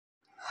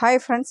Hi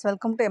friends,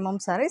 welcome to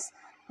sareez.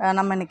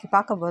 நம்ம இன்னைக்கு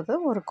பார்க்க போறது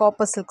ஒரு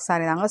காப்பர் சில்க்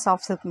saree தாங்க.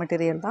 சாஃப்ட் சில்க்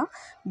மெட்டீரியல் தான்.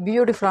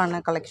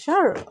 பியூட்டிஃபுல்லான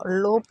கலெக்ஷன்.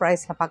 லோ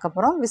பிரைஸ்ல பார்க்க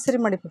போறோம். விசிறி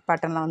மடிப்பு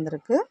பேட்டர்ன்ல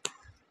வந்திருக்கு.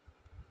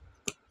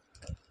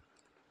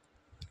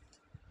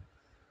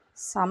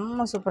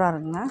 செம்ம சூப்பரா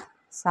இருக்குங்க.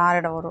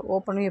 சாரியோட ஒரு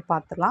ஓப்பன் வியூ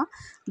பார்த்துடலாம்.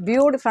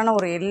 பியூட்டிஃபுல்லான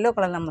ஒரு எல்லோ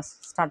கலர் நம்ம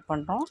ஸ்டார்ட்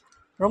பண்றோம்.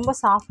 ரொம்ப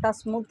சாஃப்ட்டா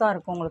ஸ்மூத்தா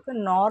இருக்கும் உங்களுக்கு.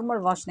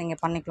 நார்மல் வாஷ் நீங்க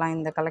பண்ணிக்கலாம்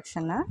இந்த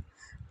கலெக்ஷனை.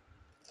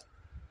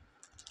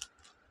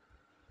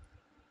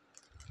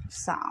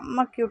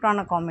 செம்ம கியூட்டான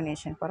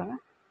காம்பினேஷன் பாருங்கள்.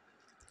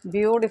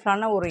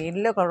 பியூட்டிஃபுல்லான ஒரு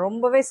எல்லோ கலர்,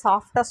 ரொம்பவே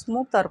சாஃப்டாக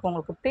ஸ்மூத்தாக இருக்கும்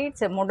உங்களுக்கு.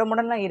 ப்ளீட்ஸ்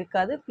முடலாம்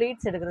இருக்காது.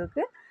 ப்ளீட்ஸ்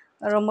எடுக்கிறதுக்கு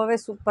ரொம்பவே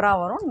சூப்பராக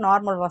வரும்.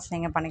 நார்மல் வாஷ்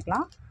நீங்கள்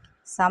பண்ணிக்கலாம்.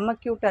 செம்ம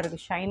க்யூட்டாக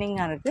இருக்குது,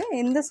 ஷைனிங்காக இருக்குது.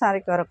 இந்த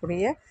சாரிக்கு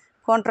வரக்கூடிய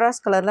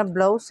கான்ட்ராஸ்ட் கலரில்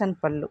ப்ளவுஸ் அண்ட்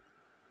பல்லு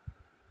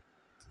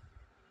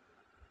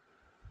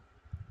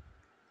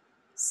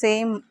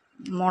சேம்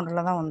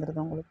மாடலில் தான்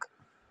வந்துடுது உங்களுக்கு.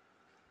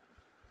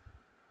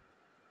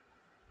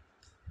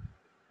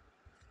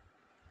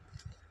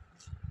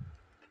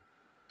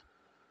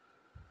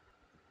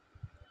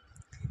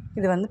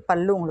 இது வந்து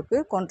பல்லு உங்களுக்கு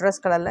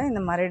கான்ட்ராஸ்ட் கலரில்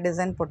இந்த மாதிரி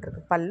டிசைன்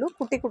போட்டிருக்கு. பல்லு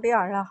குட்டி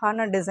குட்டியாக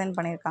அழகான டிசைன்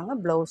பண்ணியிருக்காங்க.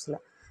 ப்ளவுஸில்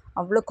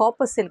அவ்வளோ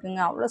காப்பர் சில்க்குங்க,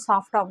 அவ்வளோ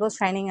சாஃப்டாக, அவ்வளோ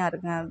ஷைனிங்காக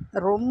இருக்குங்க.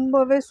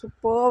 ரொம்பவே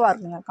சூப்பராக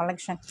இருக்குங்க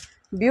கலெக்ஷன்.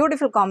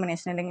 பியூட்டிஃபுல்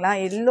காம்பினேஷன் இல்லைங்களா?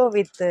 எல்லோ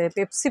வித்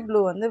பெப்சி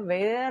ப்ளூ வந்து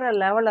வேறு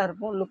லெவலில்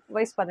இருக்கும். லுக்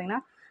வைஸ்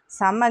பார்த்திங்கன்னா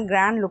செம்ம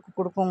கிராண்ட் லுக்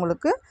கொடுக்கும்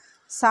உங்களுக்கு.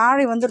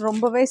 சாரி வந்து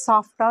ரொம்பவே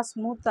சாஃப்டாக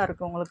ஸ்மூத்தாக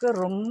இருக்கும் உங்களுக்கு.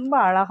 ரொம்ப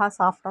அழகாக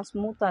சாஃப்டாக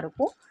ஸ்மூத்தாக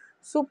இருக்கும்.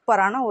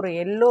 சூப்பரான ஒரு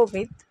எல்லோ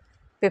வித்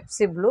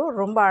பெப்சி ப்ளூ,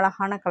 ரொம்ப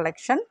அழகான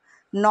கலெக்ஷன்.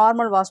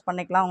 நார்மல் வாஷ்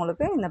பண்ணிக்கலாம்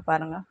உங்களுக்கு. இந்த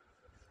பாருங்கள்,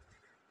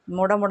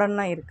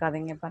 முடன்னா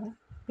இருக்காதுங்க பாருங்கள்.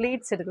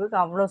 ப்ளீட்ஸ் எடுக்கிறதுக்கு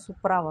அவ்வளோ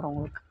சூப்பராக வரும்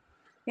உங்களுக்கு.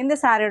 இந்த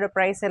சாரியோட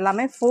ப்ரைஸ்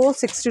எல்லாமே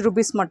 460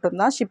 rupees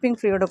மட்டும்தான். ஷிப்பிங்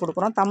ஃப்ரீயோட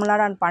கொடுக்குறோம்.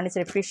 Tamil Nadu and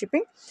Pondicherry free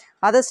shipping.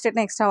 Other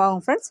ஸ்டேட்னா extra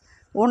ஆகும் ஃப்ரெண்ட்ஸ்.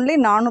 ஒன்லி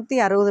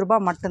 460 ரூபா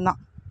மட்டும்தான்.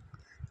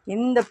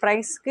 இந்த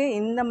ப்ரைஸ்க்கு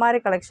இந்த மாதிரி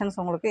கலெக்ஷன்ஸ்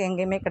உங்களுக்கு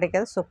எங்கேயுமே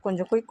கிடைக்காது. ஸோ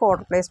கொஞ்சம் குயிக்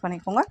ஆர்டர் ப்ளேஸ்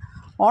பண்ணிக்கோங்க.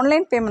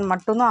 ஆன்லைன் பேமெண்ட்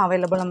மட்டும்தான்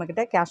அவைலபிள்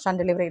நம்மக்கிட்ட, கேஷ் ஆன்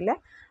டெலிவரி இல்லை.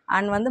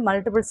 அண்ட் வந்து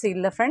மல்டிபிள்ஸ்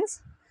இல்லை ஃப்ரெண்ட்ஸ்.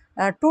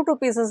 2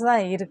 பீசஸ்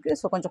தான் இருக்குது.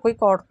 ஸோ கொஞ்சம்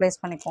குயிக் ஆர்டர்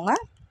ப்ளேஸ் பண்ணிக்கோங்க.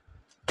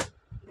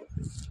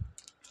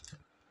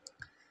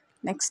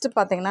 நெக்ஸ்ட்டு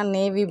பார்த்தீங்கன்னா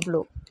நேவி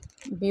ப்ளூ,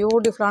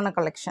 பியூட்டிஃபுல்லான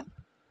கலெக்ஷன்.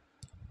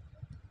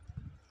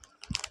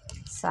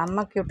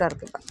 செம்ம க்யூட்டாக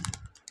இருக்குது.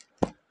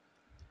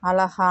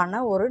 அழகான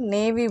ஒரு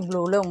நேவி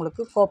ப்ளூவில்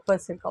உங்களுக்கு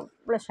காப்பர் சில்க்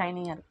அவ்வளோ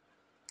ஷைனிங்காக இருக்குது.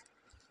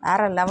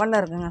 வேறு லெவலில்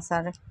இருக்குங்க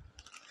சார்.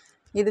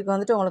 இதுக்கு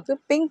வந்துட்டு உங்களுக்கு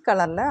பிங்க்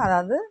கலரில்,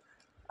 அதாவது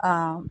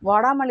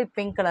வாடாமல்லி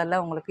பிங்க்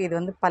கலரில் உங்களுக்கு இது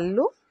வந்து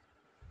பல்லு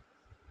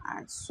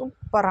அண்ட்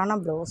சூப்பரான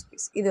ப்ளவுஸ்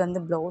பீஸ். இது வந்து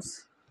ப்ளவுஸ்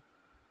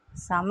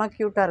செம்ம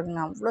க்யூட்டாக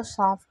இருக்குங்க. அவ்வளோ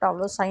சாஃப்டாக,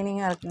 அவ்வளோ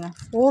ஷைனிங்காக இருக்குங்க.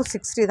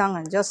 460 தாங்க.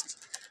 ஜஸ்ட்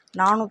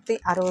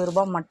 460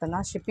 ரூபா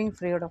மட்டும்தான். ஷிப்பிங்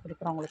ஃப்ரீயோட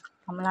கொடுக்குறோம் உங்களுக்கு.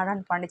 Tamil Nadu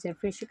and Pondicherry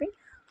free shipping.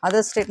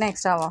 Other ஸ்டேட்னா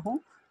extra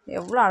ஆகும்.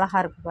 எவ்வளோ அழகாக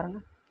இருக்குது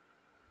பாருங்கள்.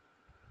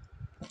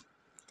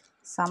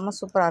 செம்ம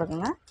சூப்பராக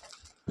இருக்குங்க.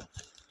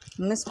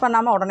 மிஸ்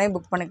பண்ணாமல் உடனே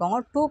புக் பண்ணிக்கோங்க.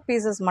 2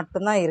 பீசஸ்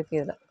மட்டும்தான் இருக்குது.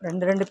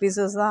 இதில் 2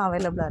 பீசஸ் தான்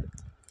அவைலபிளாக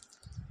இருக்குது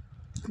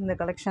இந்த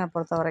கலெக்ஷனை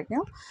பொறுத்த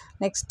வரைக்கும்.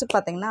 நெக்ஸ்ட்டு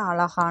பார்த்திங்கன்னா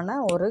அழகான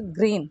ஒரு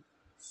க்ரீன்,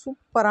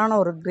 சூப்பரான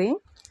ஒரு க்ரீன்.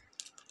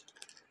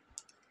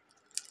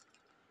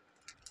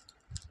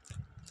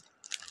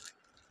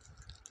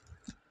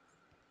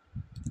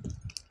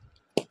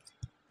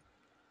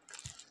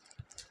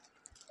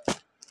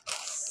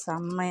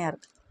 செம்மையாக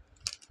இருக்குது.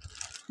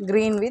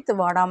 க்ரீன் வித்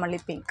வாடாமல்லி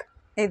பிங்க்.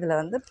 இதில்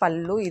வந்து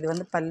பல்லு, இது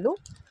வந்து பல்லு,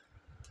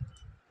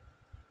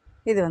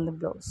 இது வந்து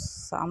ப்ளவுஸ்.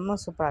 செம்ம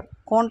சூப்பராக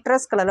இருக்குது.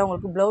 கான்ட்ராஸ்ட் கலரில்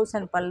உங்களுக்கு ப்ளவுஸ்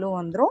அண்ட் பல்லு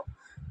வந்துடும்.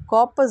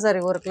 காப்பர் சரி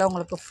ஒர்க்கில்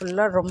உங்களுக்கு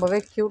ஃபுல்லாக ரொம்பவே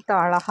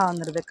க்யூட்டாக அழகாக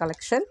வந்துடுது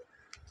கலெக்ஷன்.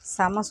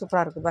 செம்ம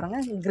சூப்பராக இருக்குது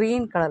பாருங்கள்.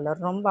 க்ரீன்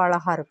கலரில் ரொம்ப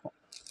அழகாக இருக்கும்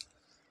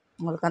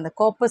உங்களுக்கு. அந்த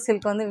காப்பர்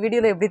சில்க் வந்து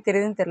வீடியோவில் எப்படி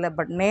தெரியுதுன்னு தெரியல,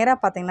 பட் நேராக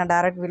பார்த்தீங்கன்னா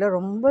டேரக்ட் வியூவில்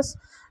ரொம்ப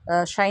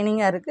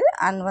ஷைனிங்காக இருக்குது.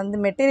 அண்ட் வந்து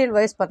மெட்டீரியல்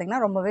வைஸ்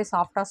பார்த்திங்கன்னா ரொம்பவே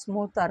சாஃப்டாக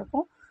ஸ்மூத்தாக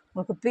இருக்கும்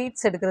உங்களுக்கு.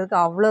 ப்ளீட்ஸ் எடுக்கிறதுக்கு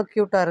அவ்வளோ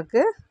க்யூட்டாக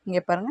இருக்குது.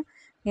 இங்கே பாருங்கள்,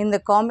 இந்த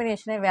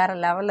காம்பினேஷனே வேறு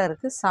லெவலில்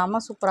இருக்குது.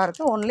 செம்ம சூப்பராக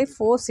இருக்குது. ஒன்லி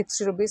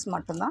 460 rupees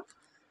மட்டும்தான்.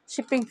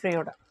 ஷிப்பிங்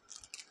ஃப்ரீயோட.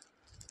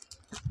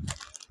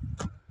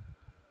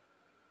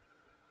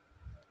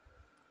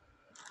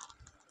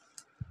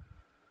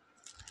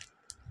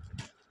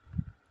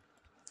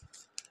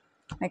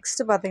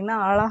 நெக்ஸ்ட்டு பார்த்திங்கன்னா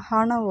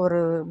அழகான ஒரு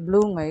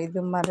ப்ளூங்க.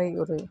 இது மாதிரி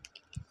ஒரு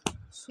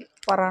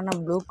சூப்பரான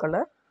ப்ளூ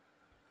கலர்,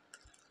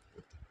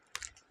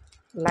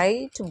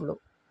 லைட் ப்ளூ.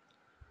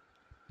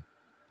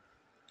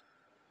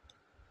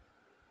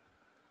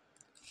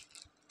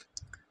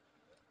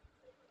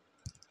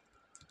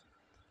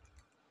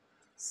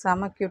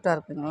 செம்ம க்யூட்டாக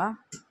இருக்குங்களா?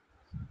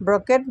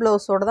 ப்ரோக்கெட்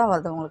ப்ளவுஸோடு தான்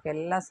வருது உங்களுக்கு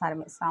எல்லா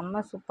சாரியுமே.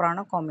 செம்ம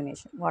சூப்பரான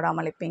காம்பினேஷன்.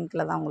 வாடாமல்லி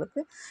பிங்க்கில் தான்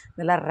உங்களுக்கு.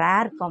 இதெல்லாம்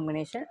ரேர்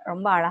காம்பினேஷன்.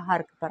 ரொம்ப அழகாக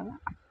இருக்குது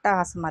பாருங்கள்.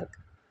 அட்டகாசமாக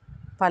இருக்குது.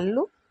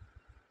 பல்லு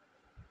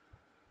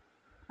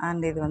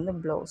அண்ட் இது வந்து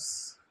ப்ளவுஸ்.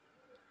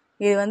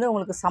 இது வந்து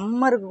உங்களுக்கு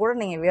சம்மருக்கு கூட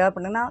நீங்கள் வியர்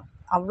பண்ணிங்கன்னா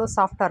அவ்வளோ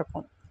சாஃப்டாக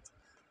இருக்கும்.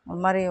 ஒரு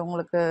மாதிரி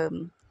உங்களுக்கு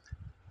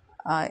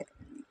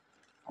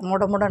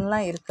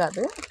முடலாம்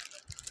இருக்காது.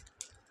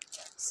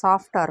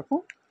 சாஃப்டாக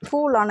இருக்கும்.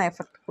 கூலான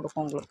எஃபெக்ட்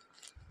கொடுக்கும் உங்களுக்கு.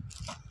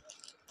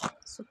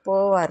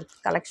 சூப்பராக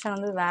இருக்குது. கலெக்ஷன்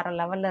வந்து வேறு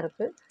லெவலில்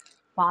இருக்குது.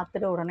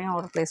 பார்த்துட்டு உடனே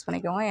ஆர்டர் ப்ளேஸ்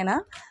பண்ணிக்கோங்க. ஏன்னா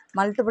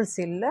மல்டிபிள்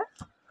சீலில்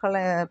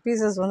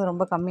பீசஸ் வந்து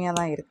ரொம்ப கம்மியாக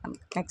தான் இருக்குது.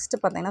 நெக்ஸ்ட்டு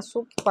பார்த்தீங்கன்னா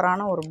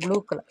சூப்பரான ஒரு ப்ளூ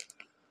கலர்,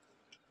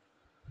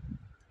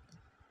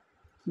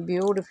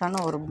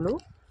 பியூட்டிஃபுல்லான ஒரு ப்ளூ.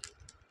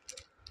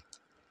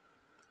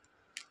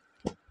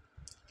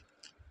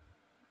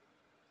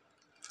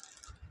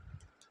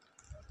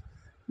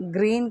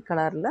 க்ரீன்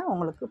கலரில்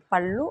உங்களுக்கு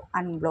பல்லு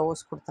அண்ட்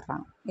ப்ளவுஸ்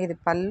கொடுத்துட்றாங்க. இது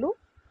பல்லு,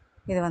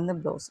 இது வந்து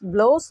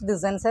ப்ளவுஸ்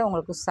டிசைன்ஸே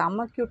உங்களுக்கு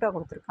செம்ம க்யூட்டாக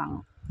கொடுத்துருக்காங்க.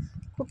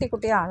 குட்டி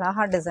குட்டியாக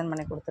அழகாக டிசைன்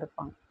பண்ணி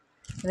கொடுத்துருப்பாங்க.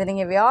 இதை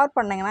நீங்கள் வியர்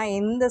பண்ணிங்கன்னா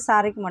இந்த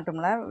சாரீக்கு மட்டும்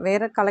இல்லை,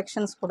 வேறு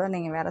கலெக்ஷன்ஸ் கூட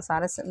நீங்கள் வேறு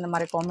சாரீஸ் இந்த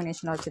மாதிரி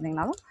காம்பினேஷனில்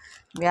வச்சுருந்தீங்கனாலும்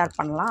வியர்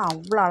பண்ணலாம்.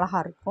 அவ்வளோ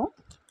அழகாக இருக்கும்.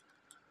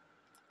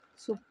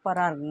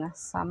 சூப்பராக இருக்குங்க,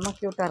 செம்ம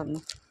க்யூட்டாக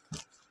இருக்குங்க.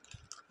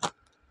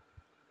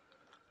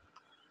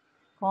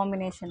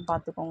 காம்பினேஷன்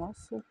பார்த்துக்கோங்க,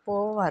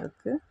 சூப்பராக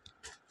இருக்குது.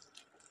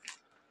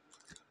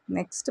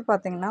 நெக்ஸ்ட்டு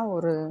பார்த்தீங்கன்னா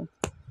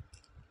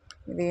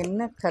இது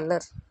என்ன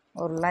கலர்,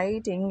 ஒரு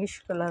லைட் இங்கிலீஷ்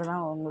கலர்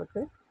தான்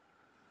உங்களுக்கு.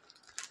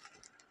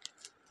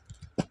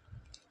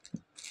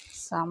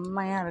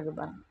 செம்மையாக இருக்குது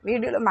பாருங்கள்.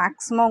 வீடியோவில்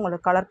மேக்ஸிமம்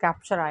உங்களுக்கு கலர்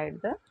கேப்சர்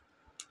ஆகிடுது.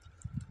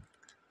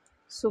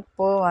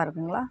 சூப்பராக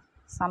இருக்குங்களா,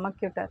 செம்ம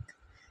க்யூட்டாக இருக்குது.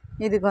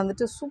 இதுக்கு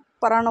வந்துட்டு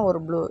சூப்பரான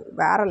ஒரு ப்ளூ,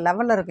 வேறு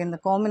லெவலில் இருக்குது. இந்த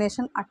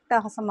காம்பினேஷன்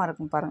அட்டகாசமாக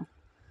இருக்கும் பாருங்கள்.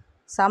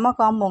 செம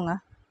காம்போங்க,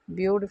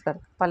 பியூட்டிஃபுல்லாக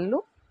இருக்குது. பல்லு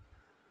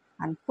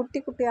அண்ட் குட்டி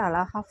குட்டியாக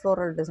அழகாக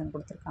ஃப்ளோரல் டிசைன்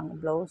கொடுத்துருக்காங்க.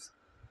 ப்ளவுஸ்,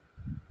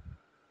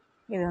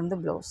 இது வந்து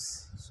ப்ளவுஸ்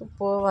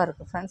சூப்பராக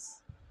இருக்குது ஃப்ரெண்ட்ஸ்.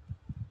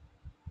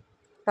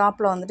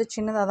 டாப்பில் வந்துட்டு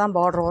சின்னதாக தான்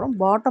பார்டர் வரும்,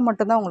 பாட்டம்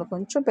மட்டும்தான் உங்களுக்கு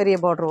கொஞ்சம் பெரிய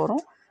பார்டர்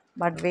வரும்.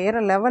 பட் வேறு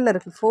லெவலில்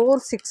இருக்குது.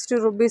 460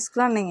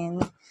 rupeesக்குலாம்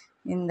நீங்கள்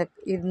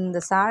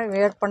இந்த சாரீ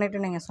வேர்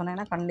பண்ணிவிட்டு நீங்கள்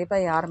சொன்னீங்கன்னா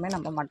கண்டிப்பாக யாருமே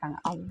நம்ப மாட்டாங்க.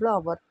 அவ்வளோ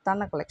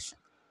ஒர்த்தான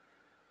கலெக்ஷன்,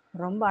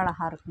 ரொம்ப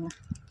அழகாக இருக்குங்க.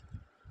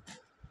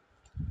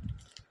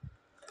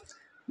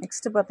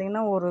 நெக்ஸ்ட்டு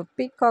பார்த்தீங்கன்னா ஒரு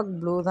பீகாக்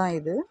ப்ளூ தான்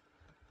இது.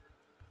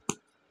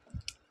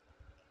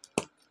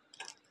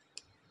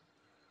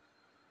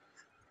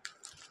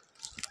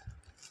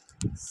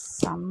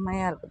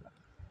 செம்மையாக இருக்குது.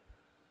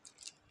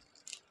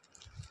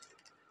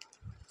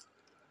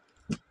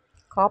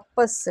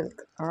 காப்பர்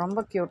சில்க், ரொம்ப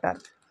க்யூட்டாக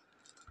இருக்குது,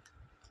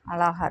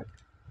 அழகாக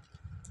இருக்குது.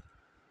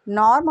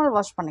 நார்மல்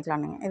வாஷ்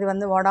பண்ணிக்கலாம் நீங்கள். இது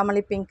வந்து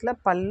வாடாமல்லி பிங்க்கில்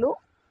பல்லு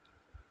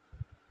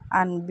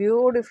அண்ட்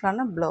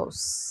பியூட்டிஃபுல்லான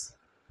ப்ளவுஸ்.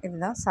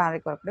 இதுதான்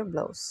சாரீக்கு வரக்கூடிய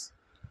ப்ளவுஸ்,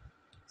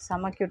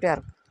 செம்ம க்யூட்டாக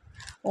இருக்குது.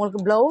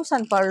 உங்களுக்கு ப்ளவுஸ்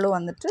அண்ட் பல்லு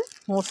வந்துட்டு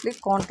மோஸ்ட்லி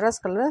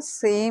கான்ட்ராஸ்ட் கலர்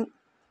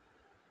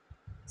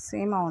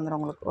சேமாக வந்துடும்,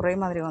 உங்களுக்கு ஒரே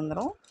மாதிரி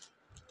வந்துடும்.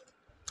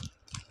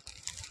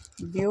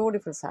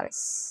 பியூட்டிஃபுல்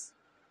சாரீஸ்,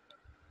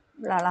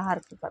 இவ்வளோ அழகாக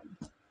இருக்குது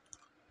பாருங்கள்.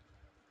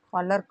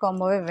 கலர்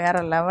காம்போவே வேறு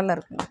லெவலில்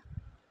இருக்குங்க.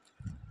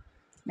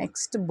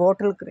 Next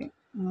bottle green,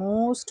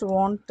 most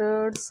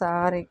wanted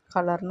sari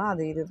கலர்னால்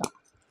அது இது தான்.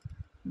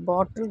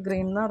 பாட்டில்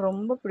க்ரீன் தான்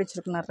ரொம்ப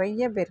பிடிச்சிருக்கு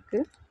நிறைய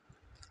பேருக்கு.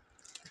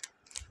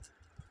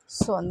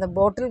 ஸோ அந்த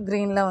பாட்டில்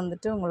க்ரீனில்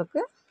வந்துட்டு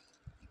உங்களுக்கு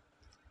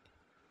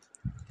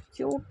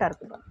க்யூட்டாக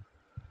இருக்குது,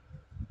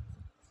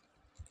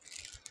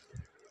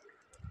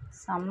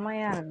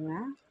 செம்மையாக இருக்குங்க.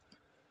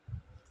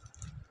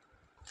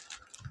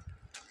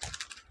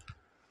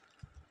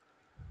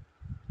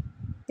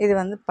 இது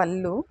வந்து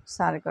பல்லு,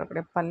 சாரிக்கு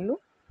வரக்கூடிய பல்லு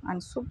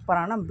அண்ட்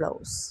சூப்பரான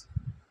ப்ளவுஸ்.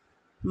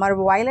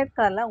 வயலட்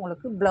கலரில்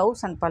உங்களுக்கு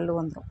ப்ளவுஸ் அண்ட் பல்லு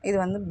வந்துடும். இது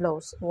வந்து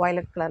ப்ளவுஸ்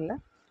வயலட் கலரில்.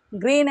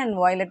 க்ரீன் அண்ட்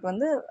வயலட்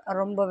வந்து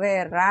ரொம்பவே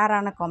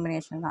ரேரான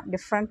காம்பினேஷன் தான்,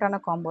 டிஃப்ரெண்ட்டான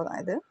காம்போ தான்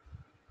இது.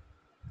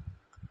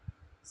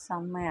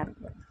 செம்மையாக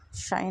இருக்குது,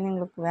 ஷைனிங்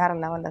லுக் வேறு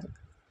லெவலில்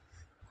இருக்குது.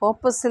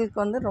 காப்பர்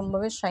சில்க் வந்து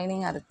ரொம்பவே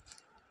ஷைனிங்காக இருக்குது.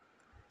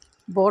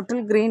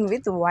 Bottle green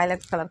with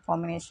violet colour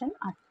combination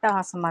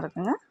அட்டகாசமாக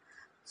இருக்குங்க.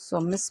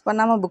 ஸோ மிஸ்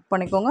பண்ணாமல் புக்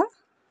பண்ணிக்கோங்க,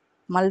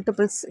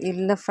 மல்டிபிள்ஸ்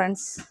இல்லை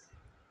ஃப்ரெண்ட்ஸ்.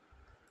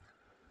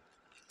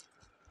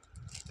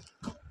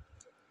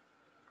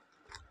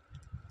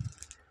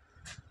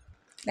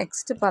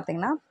 நெக்ஸ்ட்டு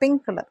பார்த்தீங்கன்னா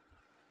pink colour,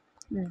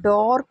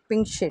 dark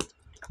pink shade.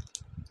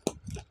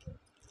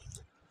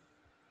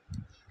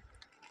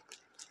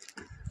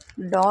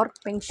 Dark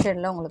pink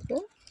ஷேடில் உங்களுக்கு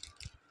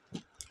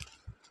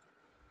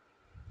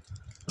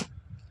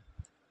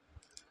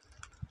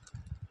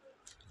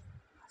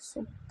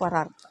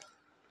சூப்பராக இருக்கு.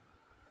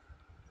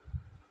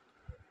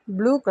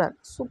 ப்ளூ கலர்,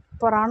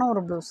 சூப்பரான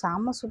ஒரு ப்ளூ,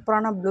 செம்ம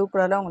சூப்பரான ப்ளூ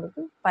கலரில்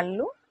உங்களுக்கு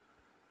பல்லு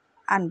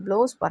அண்ட்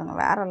ப்ளவுஸ் பாருங்கள்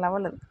வேறு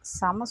லெவலில் இருக்குது,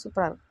 செம்ம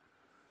சூப்பராக இருக்குது.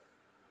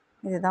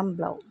 இதுதான்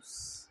ப்ளவுஸ்.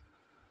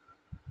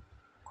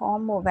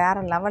 காம்போ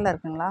வேறு லெவலில்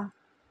இருக்குங்களா,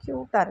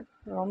 க்யூட்டாக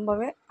இருக்குது,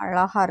 ரொம்பவே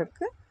அழகாக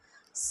இருக்குது.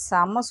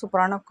 செம்ம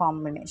சூப்பரான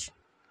combination,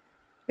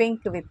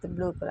 pink with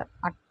blue colour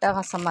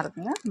அட்டகாசமாக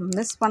இருக்குங்க.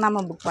 மிஸ்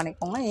பண்ணாமல் புக்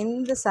பண்ணிக்கோங்க.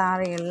 இந்த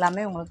சாரீ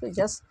எல்லாமே உங்களுக்கு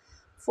ஜஸ்ட்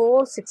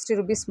 460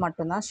 rupees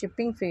மட்டும்தான்,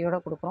 ஷிப்பிங் ஃப்ரீயோடு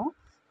கொடுக்குறோம்.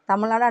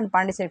 Tamil Nadu and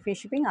Pondicherry free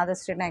shipping, other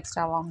ஸ்டேட்னா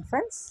extra வாங்க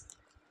ஃப்ரெண்ட்ஸ்.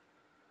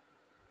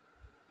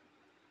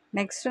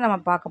 நெக்ஸ்ட்டு நம்ம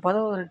பார்க்க போது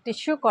ஒரு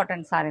டிஷ்யூ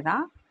காட்டன் சாரீ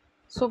தான்.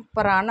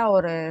 சூப்பரான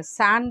ஒரு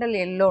சாண்டல்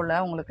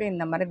எல்லோவில் உங்களுக்கு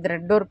இந்த மாதிரி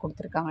த்ரெட் ஒர்க்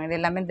கொடுத்துருக்காங்க. இது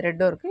எல்லாமே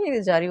த்ரெட் ஒர்க்கு, இது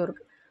ஜரி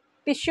ஒர்க்கு.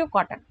 டிஷ்யூ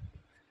காட்டன்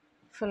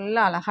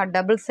ஃபுல்லாக அழகாக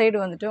டபுள் சைடு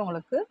வந்துட்டு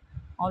உங்களுக்கு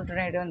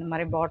ஆல்டர்னேட்டிவ் இந்த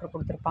மாதிரி பார்டர்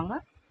கொடுத்துருப்பாங்க.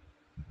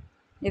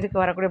 இதுக்கு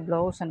வரக்கூடிய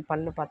ப்ளவுஸ் அண்ட்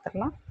பல்லு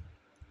பார்த்துடலாம்.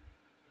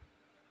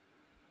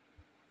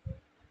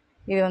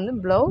 இது வந்து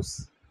ப்ளவுஸ்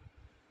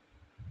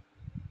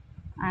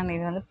அண்ட்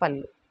இது வந்து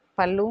பல்லு.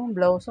 பல்லுவும்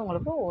ப்ளவுஸும்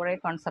உங்களுக்கு ஒரே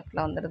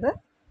கான்செப்டில் வந்துடுது.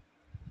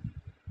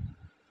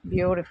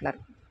 பியூட்டிஃபுல்லாக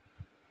இருக்குது.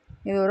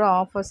 இது ஒரு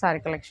ஆஃபர் சாரீ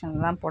கலெக்ஷன்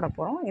தான் போட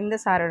போகிறோம். இந்த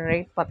சாரியோட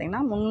ரேட்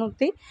பார்த்திங்கன்னா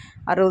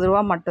 360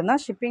 ரூபா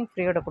மட்டும்தான். ஷிப்பிங்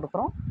ஃப்ரீயோட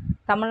கொடுக்குறோம்.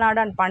 Tamil Nadu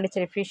and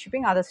Pondicherry free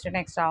shipping, other state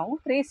extra ஆகும்.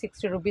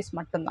 360 ருபீஸ்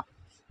மட்டும்தான்.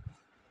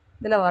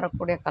 இதில்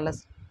வரக்கூடிய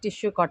கலர்ஸ்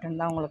டிஷ்யூ காட்டன்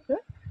தான் உங்களுக்கு.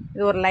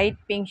 இது ஒரு லைட்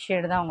பிங்க்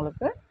ஷேடு தான்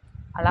உங்களுக்கு.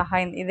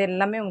 அழகாக இது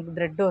எல்லாமே உங்களுக்கு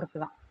த்ரெட் ஒர்க்கு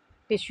தான்.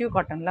 டிஷ்யூ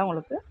காட்டனில்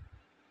உங்களுக்கு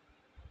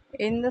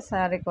இந்த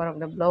சாரீக்கு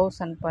வரக்கூடிய ப்ளவுஸ்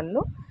அண்ட்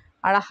பல்லு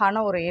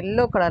அழகான ஒரு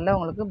எல்லோ கலரில்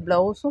உங்களுக்கு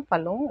ப்ளவுஸும்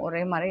பல்லுவும்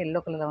ஒரே மாதிரி எல்லோ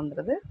கலரில்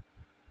வந்துடுது.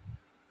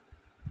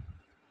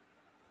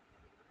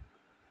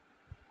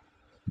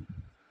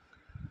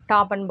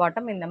 டாப் அண்ட்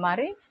பாட்டம் இந்த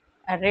மாதிரி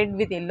ரெட்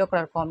வித் எல்லோ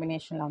கலர்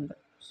காம்பினேஷனில் வந்து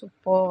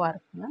சூப்பராக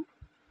இருக்குங்க.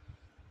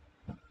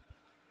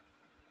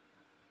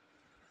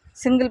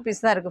 சிங்கிள்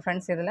பீஸ் தான் இருக்குது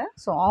ஃப்ரெண்ட்ஸ் இதில்.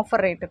 ஸோ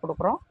ஆஃபர் ரேட்டு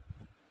கொடுக்குறோம்.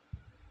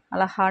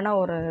 அழகான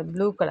ஒரு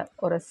ப்ளூ கலர்,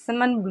 ஒரு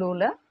சிமெண்ட்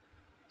ப்ளூவில்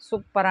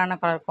சூப்பரான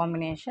colour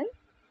combination.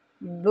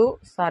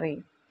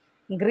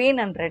 Green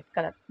and red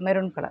colour,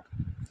 maroon colour.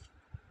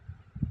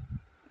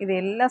 இது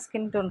எல்லா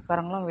ஸ்கின்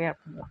டோன்காரங்களும் வேர்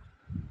பண்ணலாம்.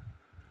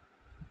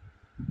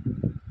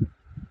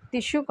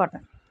 டிஷ்யூ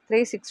காட்டன்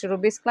 360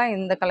 ருபீஸ்க்கெலாம்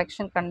இந்த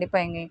கலெக்ஷன்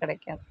கண்டிப்பாக எங்கேயும்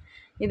கிடைக்காது.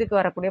 இதுக்கு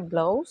வரக்கூடிய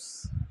ப்ளவுஸ்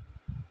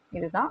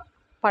இதுதான்,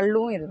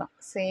 பல்லுவும் இதுதான்,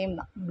 சேம்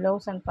தான்.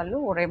 ப்ளவுஸ் அண்ட் பல்லு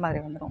ஒரே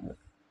மாதிரி வந்துடும்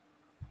உங்களுக்கு.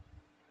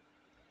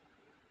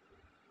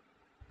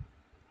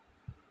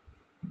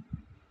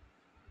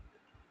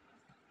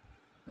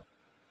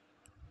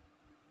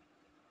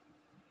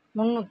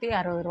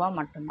 ₹360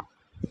 மட்டும்தான்.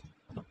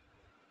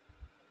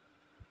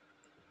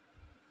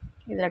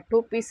 இதில் 2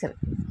 பீஸ்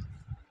இருக்குது.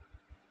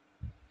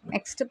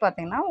 நெக்ஸ்ட்டு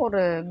பார்த்திங்கன்னா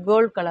ஒரு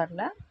கோல்டு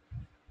கலரில்,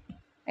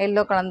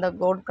 எல்லோ கலந்த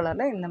கோல்டு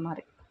கலரில் இந்த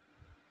மாதிரி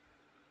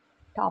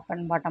டாப்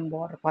அண்ட் பாட்டம்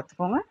பார்டர்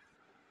பார்த்துக்கோங்க.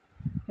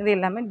 இது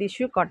எல்லாமே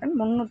டிஷ்யூ காட்டன்.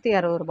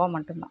 ₹360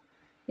 மட்டும்தான்.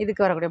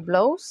 இதுக்கு வரக்கூடிய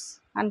ப்ளவுஸ்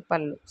அண்ட்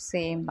பல்லு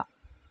சேம் தான்.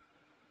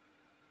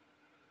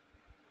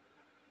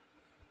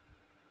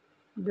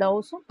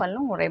 ப்ளவுஸும்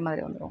பல்லும் ஒரே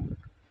மாதிரி வந்துடும்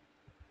உங்களுக்கு.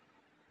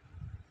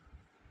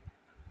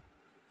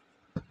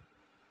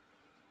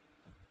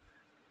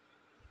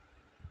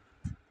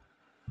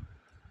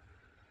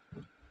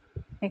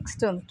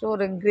 நெக்ஸ்ட் வந்துட்டு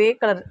ஒரு கிரே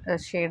கலர்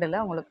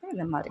ஷேடில் உங்களுக்கு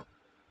இந்த மாதிரி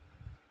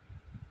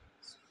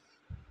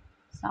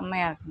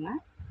செம்மையாக இருக்குங்க.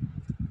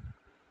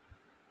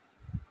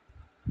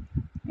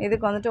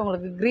 இதுக்கு வந்துட்டு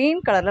உங்களுக்கு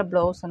க்ரீன் கலரில்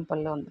ப்ளவுஸ் அண்ட்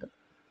பல்லு வந்துடும்.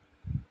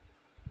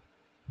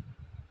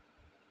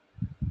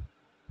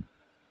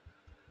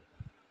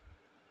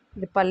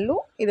 இது பல்லு,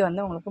 இது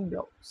வந்து உங்களுக்கு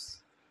ப்ளவுஸ்.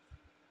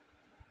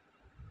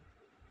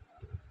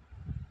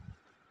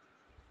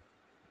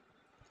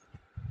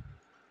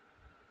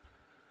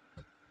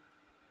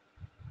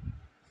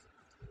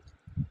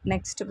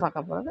 நெக்ஸ்ட்டு பார்க்க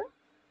போகிறது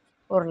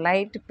ஒரு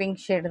லைட்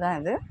பிங்க் ஷேடு தான்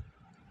இது.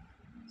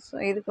 ஸோ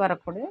இதுக்கு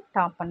வரக்கூடிய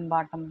டாப் அண்ட்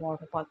பாட்டம்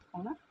பார்டர்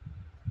பார்த்துக்கோங்க,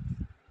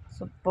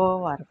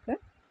 சூப்பராக இருக்குது.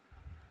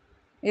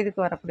 இதுக்கு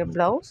வரக்கூடிய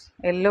ப்ளவுஸ்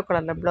எல்லோ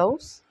கலரில்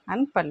ப்ளவுஸ்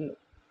அண்ட் பல்லு.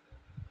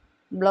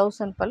 ப்ளவுஸ்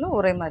அண்ட் பல்லு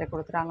ஒரே மாதிரி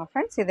கொடுக்குறாங்க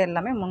ஃப்ரெண்ட்ஸ். இது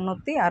எல்லாமே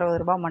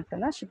 ₹360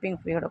 மட்டும்தான். ஷிப்பிங்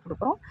ஃப்ரீயோட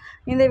கொடுக்குறோம்.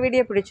 இந்த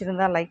வீடியோ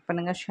பிடிச்சிருந்தால் லைக்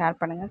பண்ணுங்கள், ஷேர்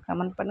பண்ணுங்கள்,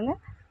 கமெண்ட் பண்ணுங்கள்,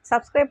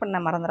 சப்ஸ்கிரைப்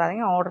பண்ண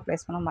மறந்துடாதீங்க, ஆர்டர்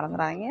ப்ளேஸ் பண்ண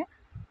மறந்துடாதீங்க.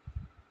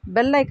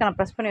 பெல் ஐக்கனை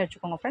ப்ரெஸ் பண்ணி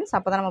வச்சுக்கோங்க ஃப்ரெண்ட்ஸ்.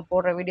 அப்போ தான் நம்ம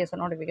போடுற வீடியோஸ்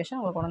நோட்டிஃபிகேஷன்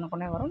உங்களுக்கு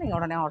உடனே வரும். நீங்கள்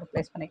உடனே ஆர்டர்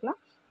ப்ளேஸ் பண்ணிக்கலாம்.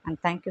 And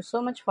thank you so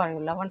much for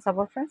your love and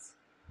support friends.